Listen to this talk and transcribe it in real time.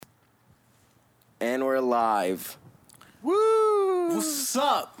And we're live. Woo! What's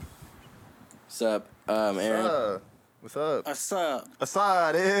up? What's up, Aaron? What's up? What's up?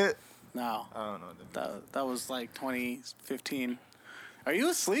 Aside it. No, I don't know. that was like 2015. Are you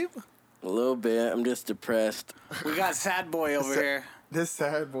asleep? A little bit. I'm just depressed. We got Sad Boy over here. This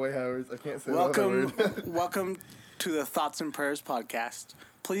sad boy Howard. I can't say Welcome, the other word. welcome to the Thoughts and Prayers podcast.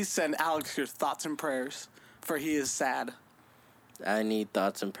 Please send Alex your thoughts and prayers, for he is sad. I need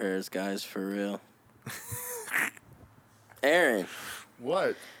thoughts and prayers, guys, for real. Aaron,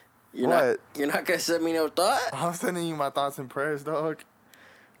 What? you're What? not gonna send me no thought? I'm sending you my thoughts and prayers, dog.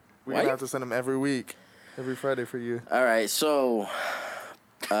 We're Why gonna you- have to send them every week, every Friday for you. All right, so,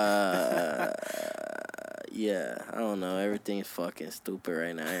 yeah, I don't know. Everything's fucking stupid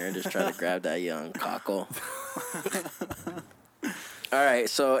right now. Aaron just trying to grab that young cockle. All right,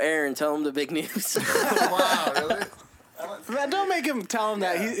 so Aaron, tell him the big news. Wow, really? Man, don't make him tell him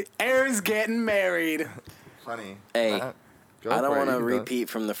that. Aaron's getting married. Funny. Hey, Go I don't for it, want to you can repeat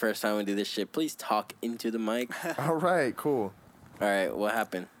from the first time we do this shit. Please talk into the mic. go. All right, cool. All right, what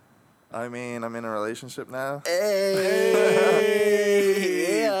happened? I mean, I'm in a relationship now.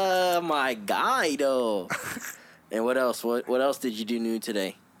 Hey, yeah, my guy, though. And what else? What else did you do new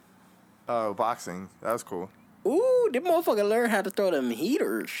today? Oh, boxing. That was cool. Ooh, this motherfucker learned how to throw them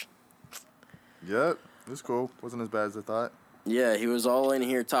heaters. Yep, it was cool. Wasn't as bad as I thought. Yeah, he was all in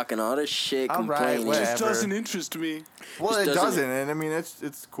here talking all this shit, All right, complaining. whatever. Just doesn't interest me. Well, Just it doesn't- doesn't, and I mean,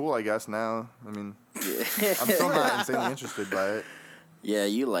 it's cool, I guess, now. I mean, I'm still not insanely interested by it. Yeah,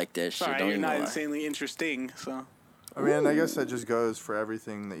 you like that shit, Sorry, don't you're you not know? insanely interesting, so. I mean, I guess that just goes for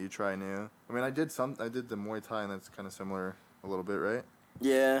everything that you try new. I mean, I did the Muay Thai, and that's kind of similar a little bit, right?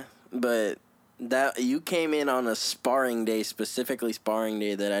 Yeah, but that you came in on a sparring day, specifically sparring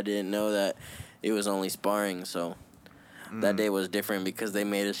day, that I didn't know that it was only sparring, so that day was different because they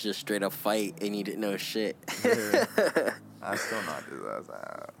made us just straight up fight and you didn't know shit. Yeah. I still not do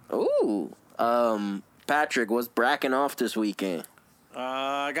that. Ooh. Patrick, what's bracking off this weekend?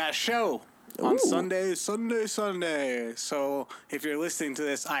 I got a show on Ooh. Sunday. So if you're listening to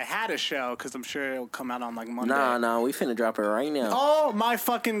this, I had a show because I'm sure it'll come out on like Monday. Nah, we finna drop it right now. Oh my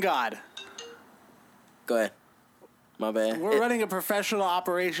fucking god! Go ahead. My bad. We're running a professional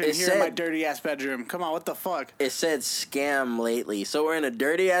operation it here in my said- dirty ass bedroom. Come on, what the fuck? It said scam lately. So we're in a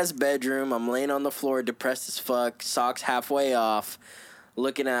dirty ass bedroom. I'm laying on the floor, depressed as fuck, socks halfway off,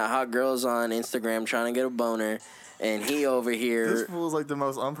 looking at hot girls on Instagram trying to get a boner. And he over This here, fool's like the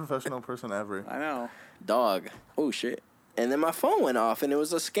most unprofessional person ever. I know. dog. Oh shit. And then my phone went off and it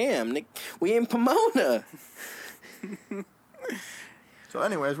was a scam. Nick, we in Pomona. So,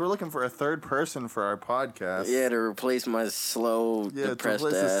 anyways, we're looking for a third person for our podcast. Yeah, to replace my slow, Yeah, to depressed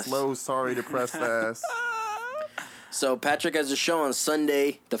replace ass. this slow, sorry, depressed ass. So Patrick has a show on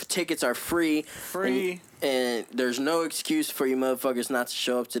Sunday. The tickets are free. Free. And there's no excuse for you motherfuckers not to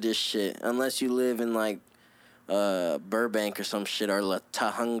show up to this shit. Unless you live in, like, Burbank or some shit. Or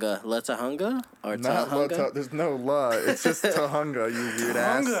Latahunga. Latahunga? Or Not Tahunga? there's no la. It's just Tahunga, you weird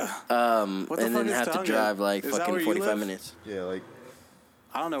ass. Tahunga. What the And fuck then is have to Tahunga? drive, like, Is that fucking where you 45 live? minutes. Yeah, like,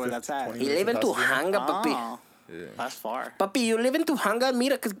 I don't know where that's at. 20 You live in Tuhanga, papi. Oh, yeah. that's far. Papi, you live in Tuhanga?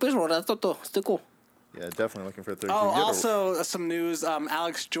 Mira, que pues, todo. Still cool. Yeah, definitely looking for a third. Oh, You get a- also some news.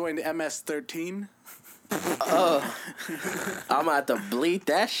 Alex joined MS-13. I'm about to bleep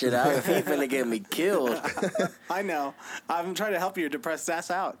that shit out if he finna get me killed. I know. I'm trying to help your depressed ass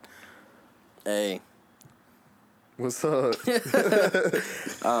out. Hey, What's up? I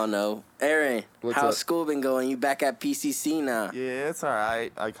don't know. Aaron, What's how's up? school been going? You back at PCC now? Yeah, it's all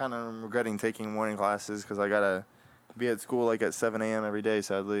right. I kind of am regretting taking morning classes because I gotta be at school like at 7 a.m. every day.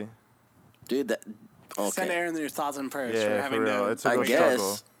 Sadly. Dude, that... Send Okay. Aaron your thoughts and prayers for Yeah, having for real. to. It's a I real guess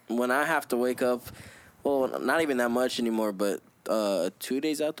struggle. when I have to wake up, well, not even that much anymore, but 2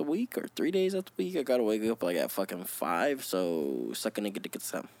 days out the week or 3 days out the week, I gotta wake up like at fucking 5, so suck a nigga to get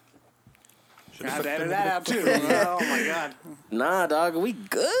some. I had to edit that out too. Oh my god. Nah, dog, we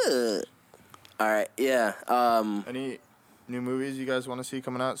good. All right, yeah. Any new movies you guys want to see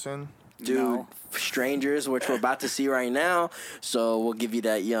coming out soon? Dude, No. Strangers, which we're about to see right now, so we'll give you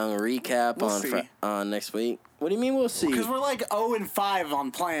that young recap We'll on see. on next week. What do you mean we'll see? Because we're like 0-5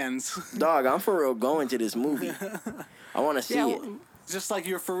 on plans. Dog, I'm for real going to this movie. I want to see it. Just like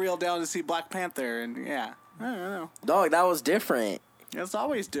you're for real down to see Black Panther, and yeah, I don't know. Dog, that was different. It's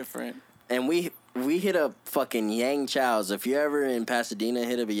always different. And we hit up fucking Yang Chow's. If you're ever in Pasadena,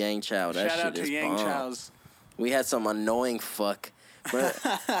 hit up a Yang Chow. That Shout shit out to is Yang bomb. Chow's. We had some annoying fuck. But,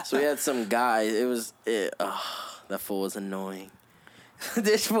 so we had some guy. That fool was annoying.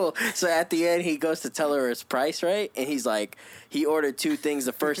 This fool. So at the end, he goes to tell her his price, right? And he's like, he ordered two things.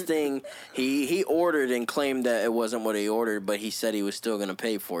 The first thing he ordered and claimed that it wasn't what he ordered, but he said he was still gonna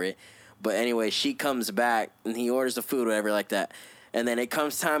pay for it. But anyway, she comes back and he orders the food, whatever, like that. And then it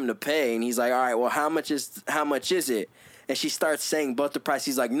comes time to pay, and he's like, "All right, well, how much is it?" And she starts saying both the price.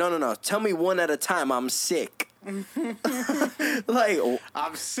 He's like, No. Tell me one at a time. I'm sick. Like,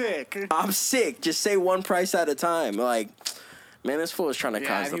 I'm sick. I'm sick. Just say one price at a time. Like, man, this fool is trying to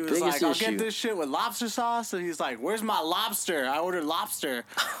Yeah, cause the he was biggest like, I'll issue. get this shit with lobster sauce. And he's like, where's my lobster? I ordered lobster.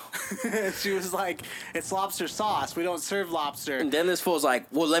 And she was like, it's lobster sauce. We don't serve lobster. And then this fool's like,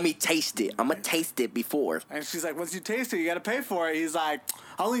 well, let me taste it. I'm going to taste it before. And she's like, once you taste it, you got to pay for it. He's like,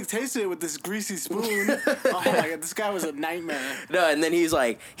 I only tasted it with this greasy spoon. Oh my God, this guy was a nightmare. No, and then he's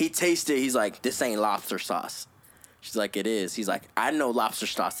like, he tasted it. He's like, this ain't lobster sauce. She's like, it is. He's like, I know lobster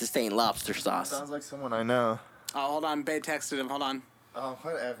sauce. This ain't lobster sauce. Sounds like someone I know. Oh, hold on. Bae texted him. Hold on. Oh,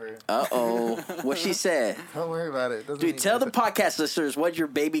 whatever. Uh-oh. What she said? Don't worry about it. Dude, tell the podcast listeners what your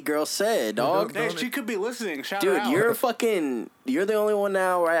baby girl said, dog. Hey, she could be listening. Shout her Dude, out. you're the only one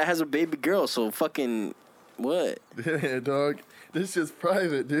now that has a baby girl, so fucking, what? Yeah, dog. This is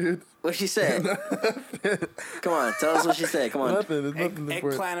private, dude. What she said? Come on, tell us what she said. Come on. Nothing. It's nothing important.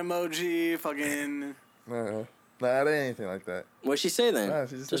 Eggplant emoji. Fucking. No. Nah, it ain't anything like that. What'd she say then? Nah,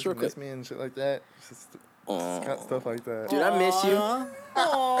 she just Just said real she quick. missed me and shit like that. Just Aw. got stuff like that. Dude, I miss you.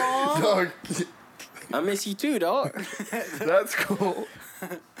 Aww. Dog, I miss you too, dog. that's cool.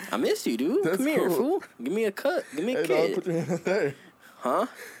 I miss you, dude. That's Come here, cool. fool. Give me a cut. Give me a Hey, dog, kid. put your hand up there. Huh?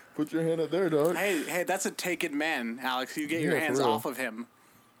 Put your hand up there, dog. Hey, that's a taken man, Alex. You get your Yeah, for hands real. off of him.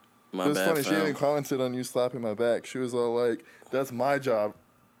 My It was bad, funny. She fam. even commented on you slapping my back. She was all like, "That's my job,"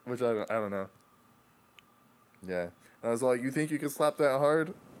 which I don't know. Yeah, and I was like, "You think you can slap that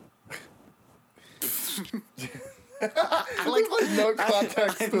hard?" There's like no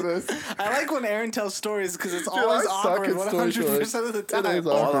context to this. I like when Aaron tells stories because it's Dude, always I suck awkward at story 100% of the stories. It time. is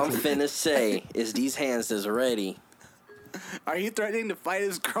All awkward. I'm finna say is these hands is ready. Are you threatening to fight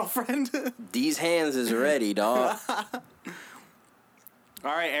his girlfriend? These hands is ready, dog.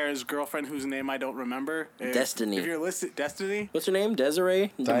 All right, Aaron's girlfriend, whose name I don't remember. Destiny. If you're listed, Destiny. What's her name?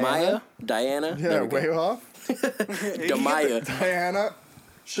 Desiree? Diana? Diana? Yeah, There we way go. off. Demaya. Diana,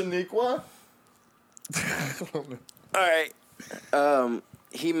 Shaniqua. All right.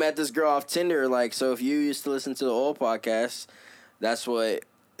 He met this girl off Tinder. Like, so if you used to listen to the old podcast, that's what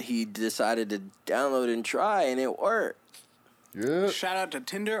he decided to download and try, and it worked. Yeah. Shout out to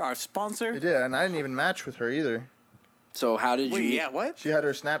Tinder, our sponsor. Yeah, and I didn't even match with her either. So how did Wait, you? yeah, what? She had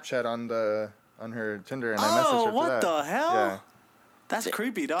her Snapchat on her Tinder, and I messaged her Oh, for what that. the hell? Yeah. That's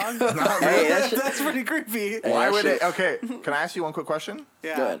creepy, dog. Hey, That's pretty creepy. Hey, Why that would shit- they? Okay, can I ask you one quick question?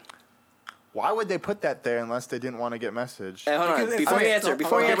 Yeah. Good. Why would they put that there unless they didn't want to get messaged? Hey, hold on. Because it's- Before you okay, answer, so-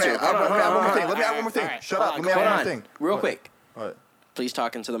 before you okay, answer, wait, hold on, let me hold add on, one more hold thing. on. Let me add one more thing. Alright, Shut hold up. on, Let me add Hold one more on. thing. Real What? quick. What? Please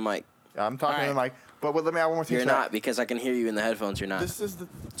talk into the mic. Yeah, I'm talking Alright. to Mike, but let me add one more thing. You're Chat. not, because I can hear you in the headphones. You're not. This is the.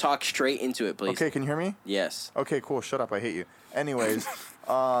 Talk straight into it, please. Okay, can you hear me? Yes. Okay, cool. Shut up. I hate you. Anyways,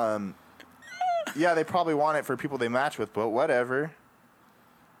 yeah, they probably want it for people they match with, but whatever.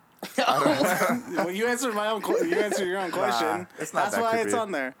 Well, you answered you answered your own question. it's not That's that why it's creepy.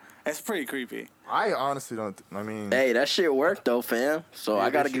 on there. It's pretty creepy. I honestly don't. I mean, Hey, that shit worked though, fam. So Yeah, I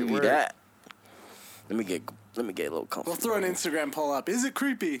gotta that shit give you worked. that. Let me get a little comfortable. We'll throw an Instagram poll up. Is it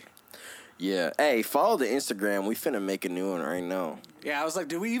creepy? Yeah. Hey, follow the Instagram. We finna make a new one right now. Yeah, I was like,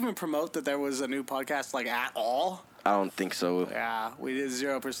 did we even promote that there was a new podcast like at all? I don't think so. Yeah, we did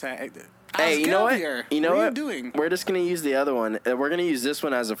 0%. Hey, you know what? Here. You know what? what? Are you doing? We're just gonna use the other one. We're gonna use this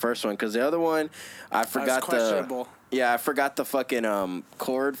one as the first one because the other one, I forgot the. questionable. Yeah, I forgot the fucking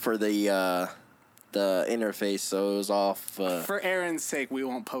cord for the interface, so it was off. For Aaron's sake, we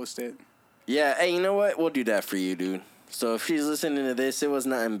won't post it. Yeah. Hey, you know what? We'll do that for you, dude. So if she's listening to this, it was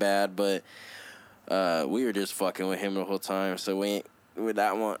nothing bad, but we were just fucking with him the whole time. So we ain't with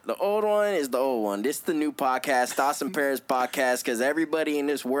that one. The old one is the old one. This is the new podcast, Thoughts and Prayers podcast, because everybody in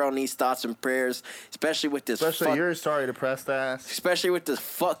this world needs thoughts and prayers, especially with this. especially your sorry depressed ass. Especially with this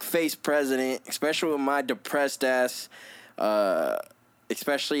fuck face president, especially with my depressed ass,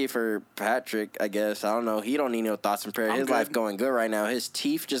 especially for Patrick, I guess. I don't know. He don't need no thoughts and prayers. I'm His good. life going good right now. His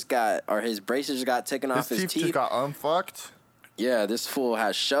teeth just got, or his braces just got taken off His his teeth just got unfucked. Yeah, this fool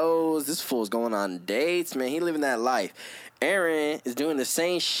has shows. This fool's going on dates, man. He living that life. Aaron is doing the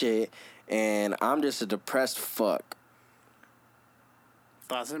same shit, and I'm just a depressed fuck.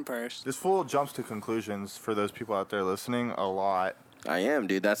 Thoughts and prayers. This fool jumps to conclusions for those people out there listening a lot. I am,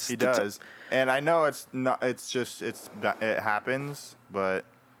 dude. That's He does, and I know it's not. It's just it happens, but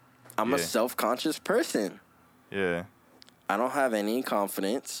I'm a Yeah. self-conscious person. yeah. I don't have any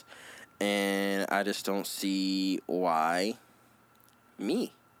confidence, and I just don't see why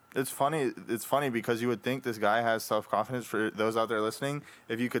me. It's funny. It's funny because you would think this guy has self-confidence. For those out there listening,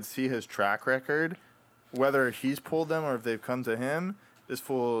 if you could see his track record, whether he's pulled them or if they've come to him, this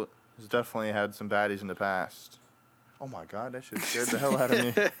fool has definitely had some baddies in the past. Oh my God, that shit scared the hell out of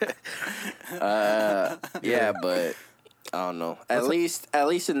me. Yeah, but I don't know. At least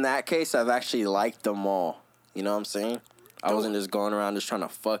in that case, I've actually liked them all. You know what I'm saying? I wasn't just going around just trying to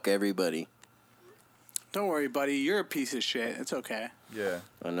fuck everybody. Don't worry, buddy. You're a piece of shit. It's okay. Yeah.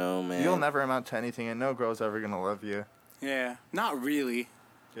 I know, man. You'll never amount to anything, and no girl's ever gonna love you. Yeah. Not really.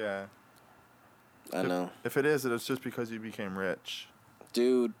 Yeah. I know. If it is, it's just because you became rich.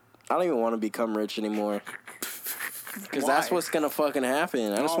 Dude, I don't even want to become rich anymore. Because that's Why? what's going to fucking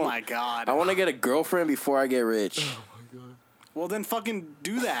happen. My God. I want to get a girlfriend before I get rich. Well, then fucking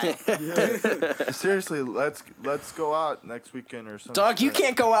do that. Seriously, let's go out next weekend or something. Dog, you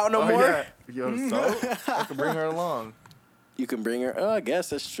can't go out no more. Yeah. Yo, so? I can bring her along. You can bring her. Oh, I guess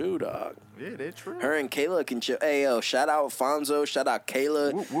that's true, dog. Yeah, they true. Her and Kayla can chill. Hey, yo, shout out Fonzo. Shout out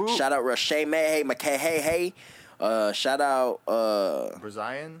Kayla. Whoop, whoop. Shout out Rashay May. Hey, McKay. Hey. Shout out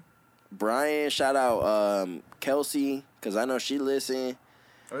Brazilian? Brian. Shout out Kelsey, because I know she listen.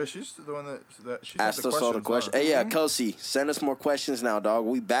 Oh, yeah, she's the one that she Asked us all the questions. Hey, yeah, Kelsey, send us more questions now, dog.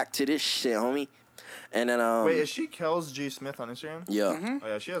 We back to this shit, homie. And then Wait, is she Kels G Smith on Instagram? Yeah. Oh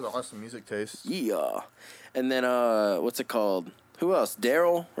yeah, she has awesome music taste. Yeah. And then what's it called? Who else?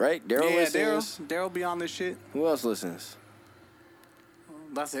 Daryl, right? Daryl Yeah, listens. Daryl be on this shit. Who else listens?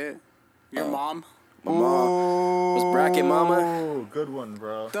 That's it. Your mom? My mom. Was Bracket Mama? Oh, good one,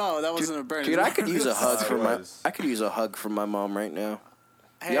 bro. No, that wasn't a burn. Dude, I could use a hug It from my. was. I could use a hug from my mom right now.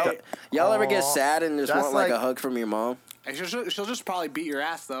 Hey, Y'all ever get Aw. sad and just That's want like a like- hug from your mom? she'll just probably beat your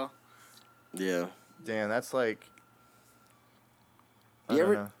ass though. Yeah. Damn, that's like. I You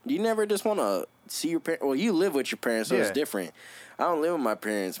don't ever? know. You never just want to see your parents? Well, you live with your parents, so it's Yeah. different. I don't live with my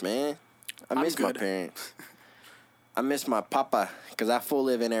parents, man. I I'm miss my good. parents. I miss my papa because I full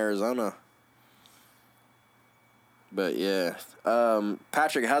live in Arizona. But yeah,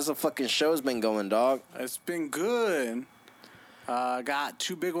 Patrick, how's the fucking show's been going, dog? It's been good. Got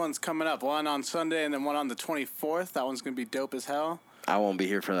two big ones coming up. One on Sunday and then one on the 24th. That one's gonna be dope as hell. I won't be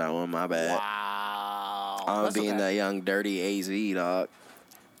here for that one. My bad. Wow. I'm That's being okay. that young dirty AZ, dog.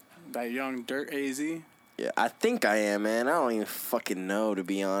 That young dirt AZ. Yeah, I think I am, man. I don't even fucking know, to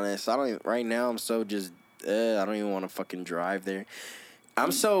be honest. I don't even, right now. I'm so just. I don't even want to fucking drive there.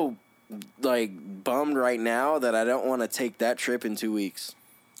 I'm so like bummed right now that I don't want to take that trip in 2 weeks.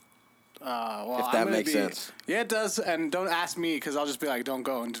 Well, If I'm that gonna makes be- sense. Yeah, it does. And don't ask me because I'll just be like, don't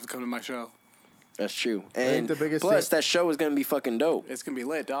go and just come to my show. That's true. think And the biggest plus, thing- that show is gonna be fucking dope. It's gonna be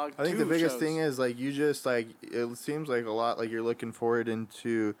lit, dog. I think Two the biggest shows. thing is like you just like it seems like a lot like you're looking forward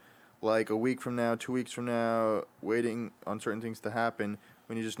into like a week from now, 2 weeks from now, waiting on certain things to happen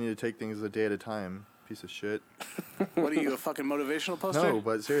when you just need to take things a day at a time. Piece of shit. What are you, a fucking motivational poster? No,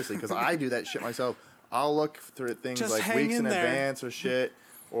 but seriously, because I do that shit myself. I'll look through things Just like hang weeks in in there. advance or shit,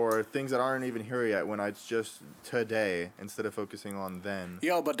 or things that aren't even here yet when it's just today instead of focusing on then.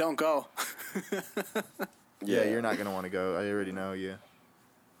 Yo, but don't go. Yeah, you're not gonna want to go. I already know you.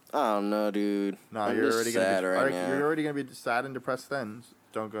 I don't know, dude. Nah, I'm you're just already sad gonna be. right now. You're already gonna be sad and depressed then.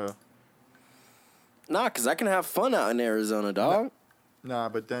 Don't go. Nah, cause I can have fun out in Arizona, dog. Nah,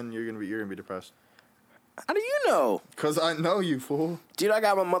 but then you're gonna be depressed. How do you know, Cause I know you, fool. dude? I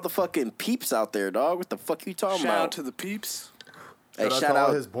got my motherfucking peeps out there, dog. What the fuck you talking Shout about? out to the peeps. Hey, Shout out shout to all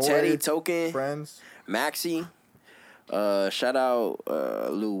out his boys, Teddy, Token, Friends. Maxie. Shout out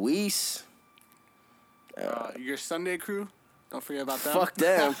Luis. Your Sunday crew. Don't forget about them. Fuck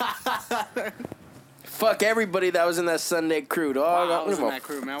them. Fuck everybody that was in that Sunday crew, dog. Wow, I don't was give in a- that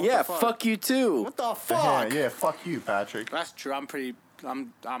crew, man. What yeah, the fuck? fuck you too. What the Yeah, fuck? yeah, fuck you, Patrick. That's true. I'm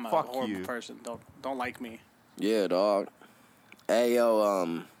a Fuck horrible you. person. Don't like me. Yeah, dog. Hey,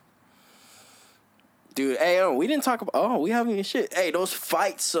 yo, dude, hey, yo, we didn't talk about. Oh, we haven't even shit. Hey, those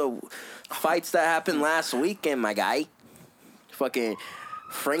fights that happened last weekend, my guy. Fucking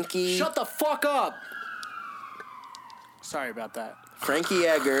Frankie. Shut the fuck up. Sorry about that. Frankie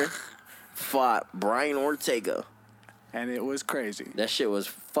Edgar fought Brian Ortega. And it was crazy. That shit was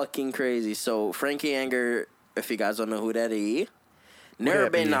fucking crazy. So Frankie Edgar, if you guys don't know who that is, never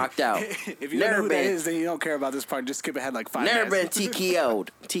that been be? knocked out. If you never don't know who that been, is, then you don't care about this part. Just skip ahead like 5 never been minutes.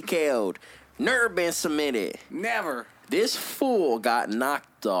 TKO'd. Never been submitted. Never. This fool got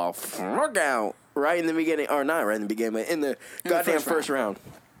knocked off out right in the beginning, or not right in the beginning, but in the goddamn first first round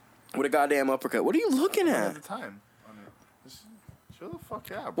with a goddamn uppercut. What are you looking At at? the time. On it. Just Chill the fuck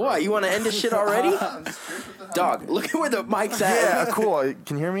out, bro. What? You want to end this shit already? Dog, look at where the mic's at. Yeah, cool.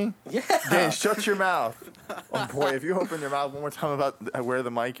 Can you hear me? Yeah. Dan, shut your mouth. Oh boy, if you open your mouth one more time about where the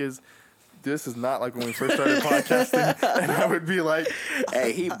mic is, this is not like when we first started podcasting, and I would be like,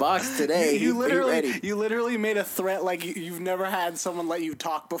 Hey, he boxed today. You He ready. literally made a threat like you've never had someone let you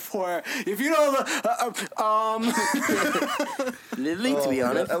talk before. If you know the To be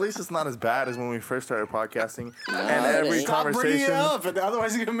honest. At least it's not as bad as when we first started podcasting. And it every ain't. stop bringing it conversation. up, and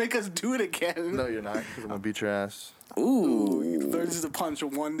otherwise you're gonna make us do it again. No, you're not, because I'm gonna beat your ass. Ooh. There's the punch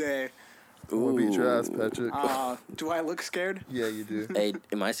of one day. I'm gonna beat your ass, Patrick. Do I look scared? Yeah, you do. Hey,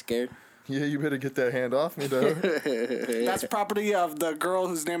 am I scared? Yeah, you better get that hand off me, though. That's property of the girl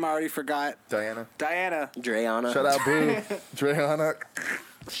whose name I already forgot. Diana. Diana. Dreana. Shout out, Boo. Dreana.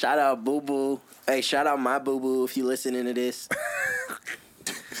 Shout out, Boo Boo. Hey, shout out my Boo Boo if you listening to this.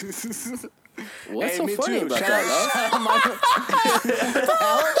 What's Hey, so me funny too. about Shout that, out-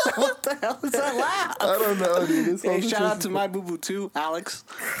 What the hell is that laugh? I don't know, dude. It's Hey, all shout out just- to my boo boo too, Alex.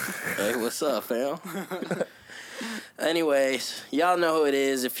 Hey, what's up, fam? Anyways, y'all know who it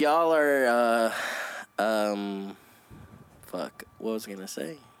is. If y'all are, fuck, what was I gonna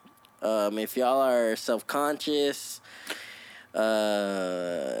say? If y'all are self-conscious,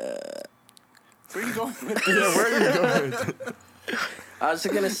 Where you going with this? Yeah, where are you going? I was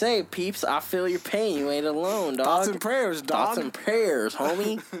just gonna say, peeps, I feel your pain. You ain't alone, dog. Thoughts and prayers, dog. Thoughts and prayers,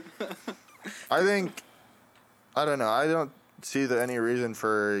 homie. I think, I don't know. I don't see any reason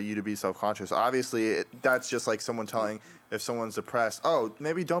for you to be self-conscious. Obviously, that's just like someone telling if someone's depressed, oh,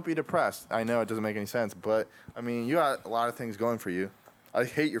 maybe don't be depressed. I know it doesn't make any sense, but, I mean, you got a lot of things going for you. I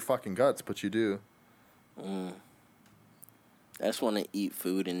hate your fucking guts, but you do. I just want to eat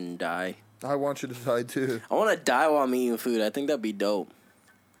food and die. I want you to die, too. I want to die while I'm eating food. I think that'd be dope.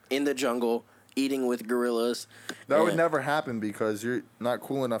 In the jungle, eating with gorillas. That would Yeah. never happen because you're not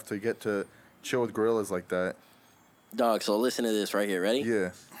cool enough to get to chill with gorillas like that. Dog, so listen to this right here. Ready?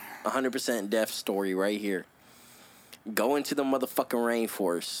 Yeah. 100% deaf story right here. Go into the motherfucking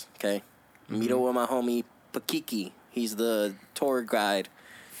rainforest, okay? Meet up with my homie Pakiki. He's the tour guide,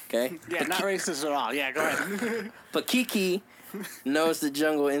 okay? Yeah, not racist at all. Yeah, go ahead. Pakiki knows the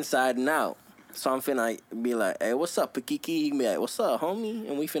jungle inside and out. So I'm finna be like, hey, what's up, Pakiki? He be like, what's up, homie?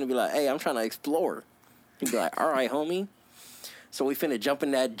 And we finna be like, hey, I'm trying to explore. He be like, all right, homie. So we finna jump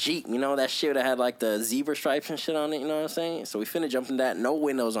in that Jeep, you know, that shit that had like the zebra stripes and shit on it, you know what I'm saying? So we finna jump in that, no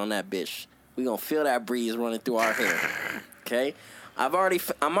windows on that bitch. We gonna feel that breeze running through our hair, okay? I'm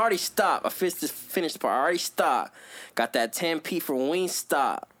already stopped. I finished the part. I already stopped. Got that 10p for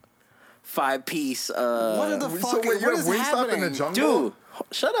Wingstop. 5-piece. What the So fuck? wait, you What have is Wingstop in the happening? jungle? Dude,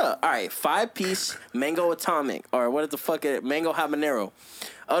 shut up. All right, 5-piece mango atomic, or what the fuck is it? Mango habanero.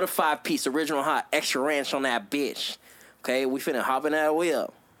 Other 5-piece original hot extra ranch on that bitch. Okay, we finna hop in that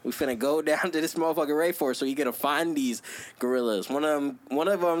wheel. We finna go down to this motherfucking rainforest so you gonna find these gorillas. One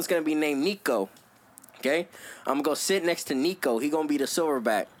of them's gonna be named Nico. Okay, I'm gonna go sit next to Nico. He gonna be the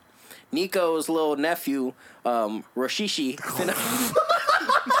silverback. Nico's little nephew, Roshishi,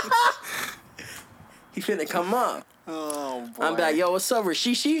 he finna come up. Oh, boy. I'm like, yo, what's up,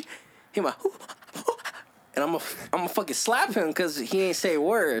 Rashishi? He like, and I'm gonna fucking slap him because he ain't say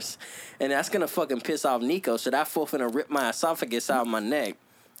words, and that's gonna fucking piss off Nico. So that fool finna rip my esophagus out of my neck,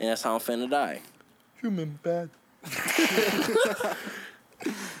 and that's how I'm finna die. Human bad.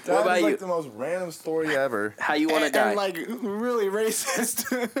 What about That is you? like the most random story ever. How you wanna and, die? and like really racist.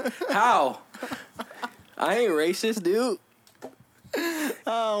 How? I ain't racist, dude.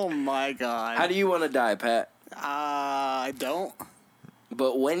 Oh my god. How do you wanna die, Pat? I don't.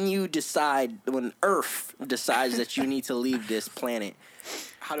 But when Earth decides that you need to leave this planet,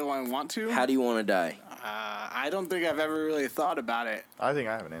 How do I want to? how do you wanna die? I don't think I've ever really thought about it. I think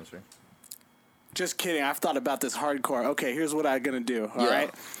I have an answer. Just kidding. I've thought about this hardcore. Okay, here's what I'm gonna do. All Yeah. right,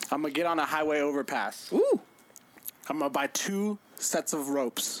 I'm gonna get on a highway overpass. Woo! I'm gonna buy 2 sets of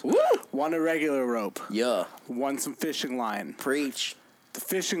ropes. Woo! One a regular rope. Yeah. One some fishing line. Preach. The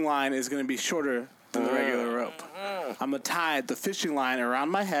fishing line is gonna be shorter than the regular rope. I'm gonna tie the fishing line around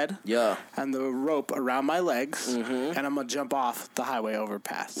my head. Yeah. And the rope around my legs, and I'm gonna jump off the highway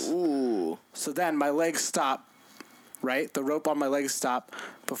overpass. Ooh. So then my legs stop, right? The rope on my legs stop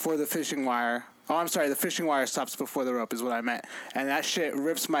before the fishing wire. Oh, I'm sorry, the fishing wire stops before the rope is what I meant. And that shit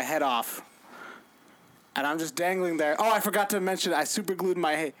rips my head off. And I'm just dangling there. Oh, I forgot to mention, I super glued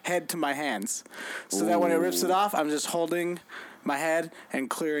my head to my hands. So that when it rips it off, I'm just holding my head and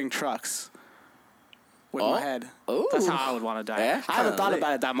clearing trucks with Oh. my head. Ooh. That's how I would want to die. Yeah, I haven't kinda thought lit.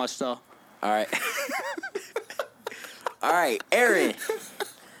 about it that much, though. All right. All right, Aaron.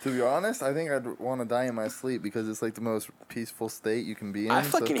 To be honest, I think I'd want to die in my sleep because it's like the most peaceful state you can be in. I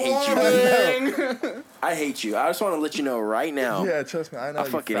fucking hate you. I hate you. I just want to let you know right now. Yeah, trust me. I know. I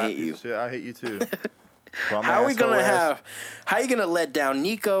fucking hate you. Shit. I hate you too. How are we gonna have? How you gonna let down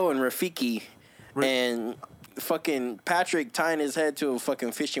Nico and Rafiki and fucking Patrick tying his head to a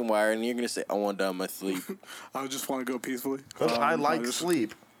fucking fishing wire, and you're gonna say, "I want to die in my sleep." I just want to go peacefully. I like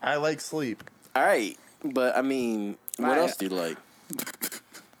sleep. I like sleep. All right, but I mean, what else do you like?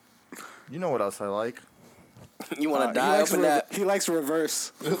 You know what else I like? You want to die? Open that. He likes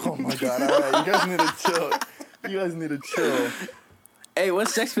reverse. Oh my god! All right, you guys need to chill. You guys need to chill. Hey, what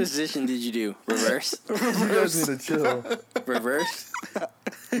sex position did you do? Reverse? You guys need to chill. Reverse?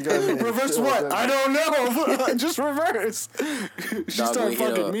 You guys need to Reverse chill. what? I don't know. Just reverse. She Dog, started we hit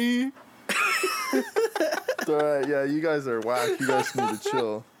fucking up. me. It's alright, yeah, you guys are whack. You guys need to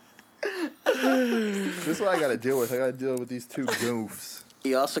chill. This is what I gotta deal with. I gotta deal with these two goofs.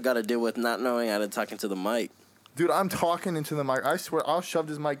 You also got to deal with not knowing how to talk into the mic. Dude, I'm talking into the mic. I swear, I'll shove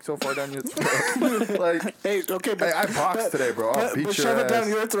this mic so far down your throat. Like, Hey, okay, but, hey, I boxed today, bro. I'll beat but your shove it down ass.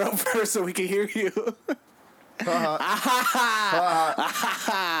 your throat first so we can hear you.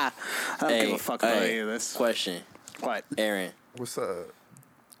 I don't give a fuck about any of this. Question. What? Aaron, What's up?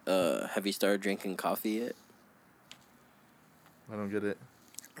 have you started drinking coffee yet? I don't get it.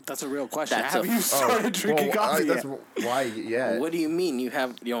 That's a real question. That's Have a- you started drinking coffee That's yet? why, yeah. What do you mean you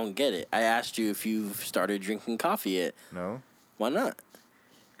don't get it? I asked you if you've started drinking coffee yet. No, Why not?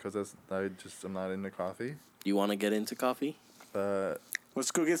 because I'm not into coffee. You want to get into coffee?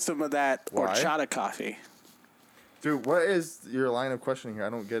 Let's go get some of that Why? horchata coffee. Dude, what is your line of questioning here? I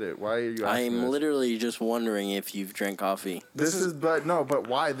don't get it. Why are you asking I'm this? literally just wondering if you've drank coffee. This is but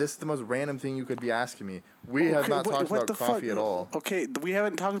why? This is the most random thing you could be asking me. We have not talked what about the coffee fuck? at all. Okay, we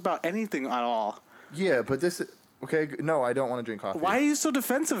haven't talked about anything at all. Yeah, but this okay, no, I don't want to drink coffee. Why are you so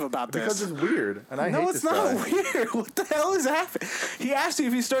defensive about this? Because it's weird, and I no, hate it's this not guy. weird. What the hell is happening? He asked you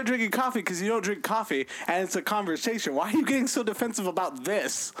if you start drinking coffee because you don't drink coffee, and it's a conversation. Why are you getting so defensive about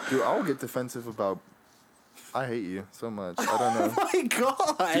this? Dude, I'll get defensive about. I hate you so much. I don't know. Oh my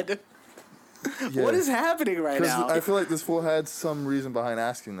god! Yeah. What is happening right now? I feel like this fool had some reason behind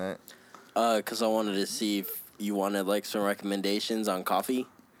asking that. Because I wanted to see if you wanted like some recommendations on coffee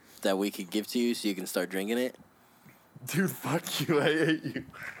that we could give to you so you can start drinking it. Dude, fuck you. I hate you.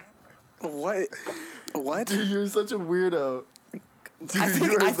 What? What? Dude, you're such a weirdo.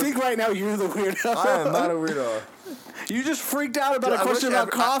 Dude, I think right now you're the weirdo. I am not a weirdo. You just freaked out about Dude, a question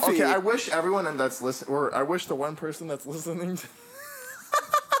about coffee. Okay, I wish everyone that's listening, or I wish the one person that's listening to.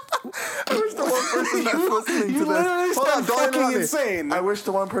 I wish the one person that's listening you to literally this. sound don't fucking interrupt me. insane. I wish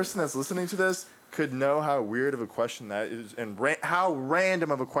the one person that's listening to this could know how weird of a question that is, and how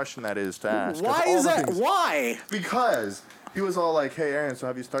random of a question that is to ask. 'Cause Why all is the that? things- Why? Because he was all like, "Hey, Aaron, so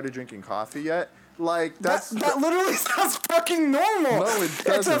have you started drinking coffee yet?" Like That literally sounds fucking normal. No, it It's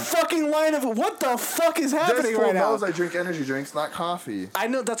a doesn't. fucking line of what the fuck is this happening fool right now. knows I drink energy drinks, not coffee. I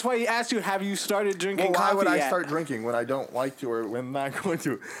know that's why he asked you, have you started drinking Well, why coffee would I yet? start drinking when I don't like to or when I'm not going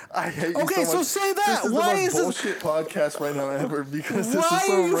to? I hate you Okay, so so much. say that. This is Why the is most this- bullshit podcast right now ever because this Why is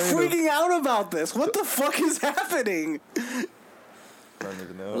so are you random. freaking out about this? What the fuck is happening? I don't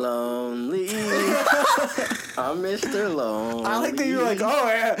even know. Lonely. I'm Mr. Lonely. I like that you're like, oh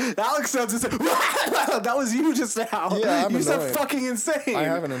yeah, Alex sounds insane. That was you just now. Yeah, I'm you sound annoying. fucking insane. I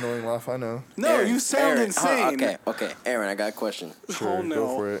have an annoying laugh, I know. No, Aaron, you sound Aaron, insane. Okay, Aaron, I got a question. Sure, Oh, no.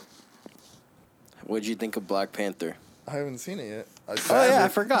 go for it. What'd you think of Black Panther? I haven't seen it yet. Oh yeah, I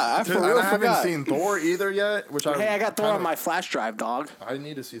forgot. I Dude, for and real I haven't forgot. seen Thor either yet, which Hey, I got Thor kinda- on my flash drive, dog. I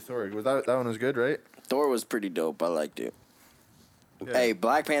need to see Thor. Was that one was good, right? Thor was pretty dope. I liked it. Yeah. Hey,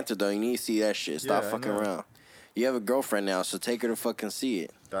 Black Panther though, you need to see that shit. Stop Yeah, I fucking know. around. You have a girlfriend now, so take her to fucking see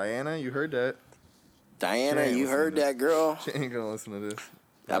it. Diana, you heard that? Diana, She ain't you listening heard to that girl? She ain't gonna listen to this.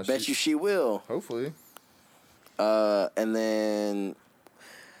 I Nah, bet you she will. Hopefully. And then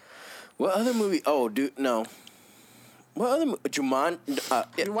what other movie? Oh, dude, no. What other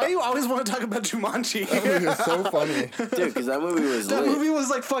Jumanji? Why do you always want to talk about Jumanji? That movie is so funny. Dude, because that movie was That lit. movie was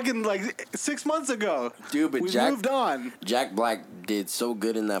like fucking like 6 months ago. Dude, but we Jack- moved on. Jack Black did so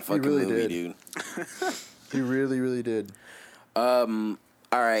good in that fucking really movie, did. dude. He really, really did. All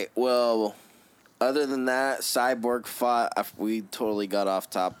right, well, other than that, Cyborg fought. We totally got off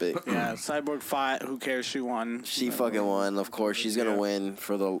topic. Yeah, Cyborg fought. Who cares? She won. She fucking won. Of course, she's gonna Yeah. win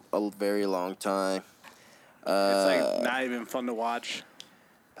for a very long time. It's like not even fun to watch.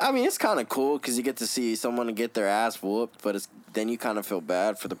 I mean, it's kind of cool because you get to see someone get their ass whooped, but then you kind of feel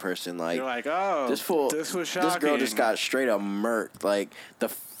bad for the person. Like, You're like, oh, this fool, this was this girl shocking. just got straight up murked. Like the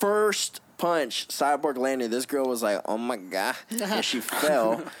first punch, Cyborg landed. This girl was like, "Oh my god," and she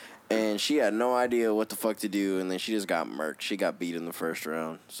fell, and she had no idea what the fuck to do, and then she just got murked. She got beat in the first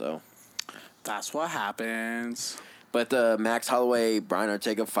round. So That's what happens. but the Max Holloway Brian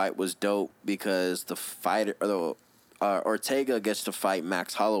Ortega fight was dope because the fighter, Ortega gets to fight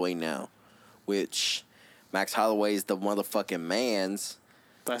Max Holloway now, which Max Holloway is the motherfucking man's,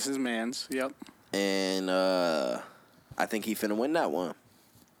 That's his man's. Yep. and I think he finna win that one.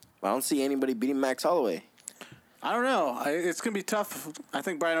 I don't see anybody beating Max Holloway. I don't know. It's gonna be tough. I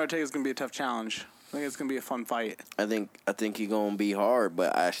think Brian Ortega is gonna be a tough challenge. I think it's gonna be a fun fight. I think he gonna be hard,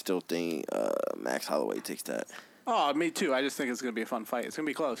 but I still think Max Holloway takes that. Oh, me too. I just think it's gonna be a fun fight. It's gonna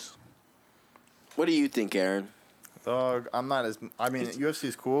be close. What do you think, Aaron? Dog, I'm not as. I mean, UFC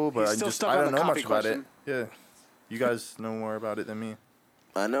is cool, but he's still I stuck on don't the know much coffee about question. it. Yeah, you guys know more about it than me.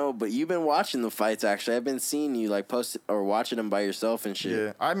 I know, but you've been watching the fights. Actually, I've been seeing you like post or watching them by yourself and shit.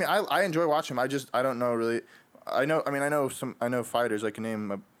 Yeah, I mean, I enjoy watching them. I don't know really. I know fighters. I can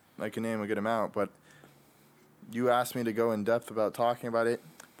name a good amount, but you asked me to go in depth about talking about it,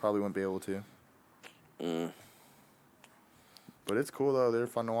 probably wouldn't be able to. But it's cool though. They're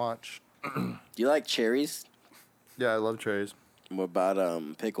fun to watch. Do you like cherries? Yeah, I love cherries. What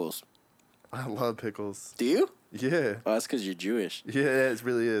about pickles? I love pickles. Do you? Yeah. Oh, that's because you're Jewish. Yeah, it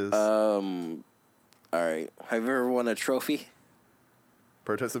really is. All right. Have you ever won a trophy?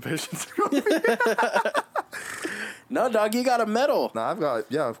 Participation. No, dog. You got a medal. No, I've got,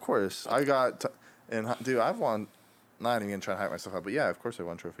 yeah, of course. I got, dude, I've won, not even gonna try to hype myself up, but yeah, of course I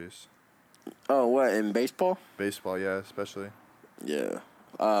won trophies. Oh, what, in baseball? Baseball, yeah, especially. Yeah.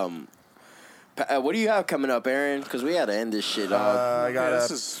 What do you have coming up, Aaron? Because we had to end this shit, dog. I got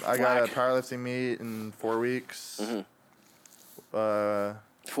this is I got a whack. powerlifting meet in 4 weeks.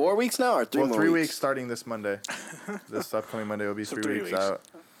 4 weeks now or 3 more 3 weeks starting this Monday. This upcoming Monday will be So 3 3 weeks weeks. out.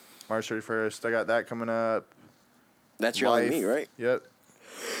 March 31st. I got that coming up. That's your only Life. meet, right? Yep.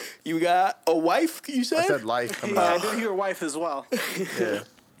 You got a wife, you said? I said life coming Yeah, I up. did hear wife as well. Yeah.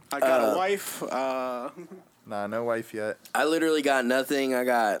 I got a wife. Nah, no wife yet. I literally got nothing. I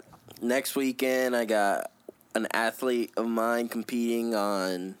got next weekend. I got an athlete of mine competing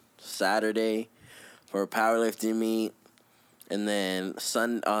on Saturday for a powerlifting meet, and then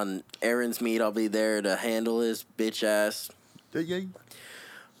on Aaron's meet, I'll be there to handle his bitch ass. Yeah.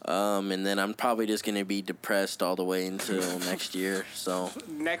 And then I'm probably just gonna be depressed all the way until next year. So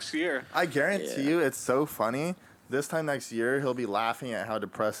Next year. I guarantee Yeah. you, it's so funny. This time next year, he'll be laughing at how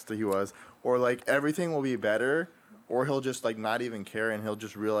depressed he was, or like everything will be better, or he'll just like not even care, and he'll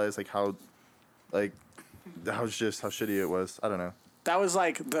just realize like how shitty it was. I don't know. That was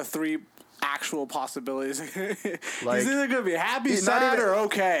like the 3 actual possibilities. Like, He's either gonna be happy, not sad, even- or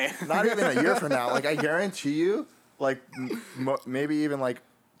okay. Not even a year from now. Like I guarantee you, like maybe even like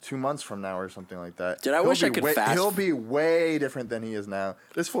 2 months from now or something like that. Dude, I wish I could fast- He'll be way different than he is now.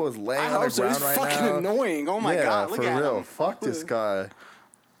 This fool is laying I on the hope so. ground He's right fucking now. annoying. Oh my yeah, god, look for at real. him. Fuck this guy.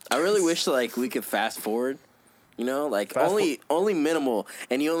 I really wish like we could fast forward. You know, like Fast only minimal,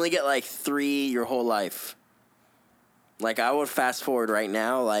 and you only get like 3 your whole life. Like I would fast forward right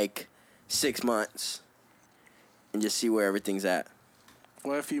now, like 6 months, and just see where everything's at.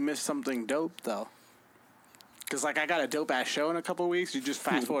 What if you miss something dope though? Because like I got a dope ass show in a couple weeks. You just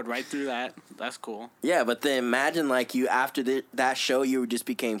fast forward right through that. That's cool. Yeah, but then imagine like you after that show, you just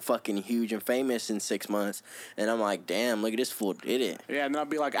became fucking huge and famous in 6 months, and I'm like, damn, look at this fool did it. Yeah, and then I'll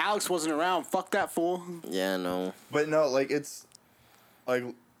be like, Alex wasn't around. Fuck that fool. Yeah, no. But no, like it's like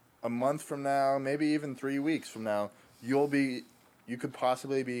a month from now, maybe even 3 weeks from now, you could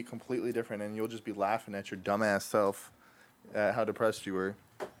possibly be completely different, and you'll just be laughing at your dumbass self at how depressed you were.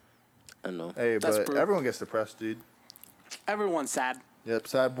 I know. Hey, That's but brutal. everyone gets depressed, dude. Everyone's sad. Yep,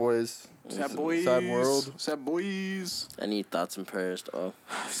 sad boys. Sad boys. Sad world. Sad boys. I need thoughts and prayers, dog.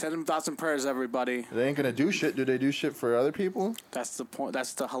 Send them thoughts and prayers, everybody. They ain't gonna do shit. Do they do shit for other people? That's the point.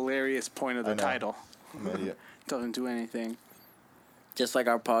 That's the hilarious point of I the know. title. I'm an idiot. Doesn't do anything. Just like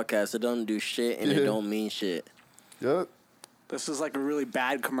our podcast, it don't do shit and it Yeah. don't mean shit. Yep. This is like a really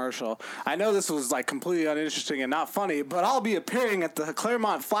bad commercial. I know this was like completely uninteresting and not funny, but I'll be appearing at the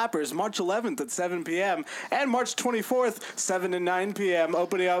Claremont Flappers March 11th at 7 p.m. and March 24th, 7 to 9 p.m.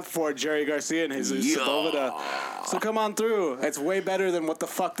 opening up for Jerry Garcia and Jesus Yeah. Sepulveda. So come on through. It's way better than what the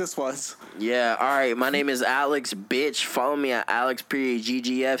fuck this was. Yeah, all right. My name is Alex, bitch. Follow me at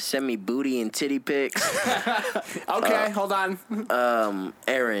Alex.GGF. Send me booty and titty pics. Okay, hold on.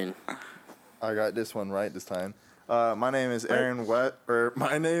 Aaron. I got this one right this time. My name is Aaron West, or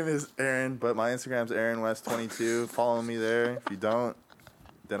my name is Aaron, but my Instagram's AaronWest22. Follow me there. If you don't,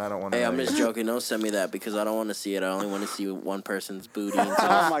 then I don't want to. Hey, I'm just joking. Don't send me that because I don't want to see it. I only want to see one person's booty. And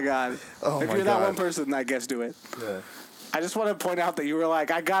Oh my god! Oh if my you're that God. one person that gets to it, Yeah. I just want to point out that you were like,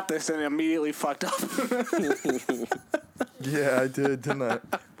 "I got this," and immediately fucked up. Yeah, I did, didn't I?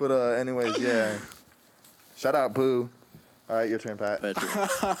 But anyways, yeah. Shout out, Boo. All right, your turn, Pat.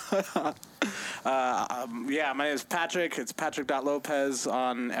 Patrick. Yeah, my name is Patrick. It's Patrick.Lopez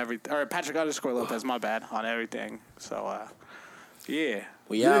on or Patrick_Lopez. My bad on everything. So, yeah.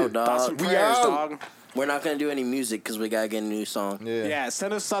 We out, Thoughts and dog. prayers, out. dog. We're not gonna do any music because we gotta get a new song. Yeah. Yeah,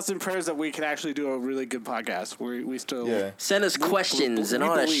 send us thoughts and prayers that we can actually do a really good podcast. We still Yeah. Send us questions and we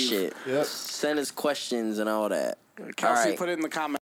all that believe. shit. Yep. Send us questions and all that. Kelsey All right. put it in the comments.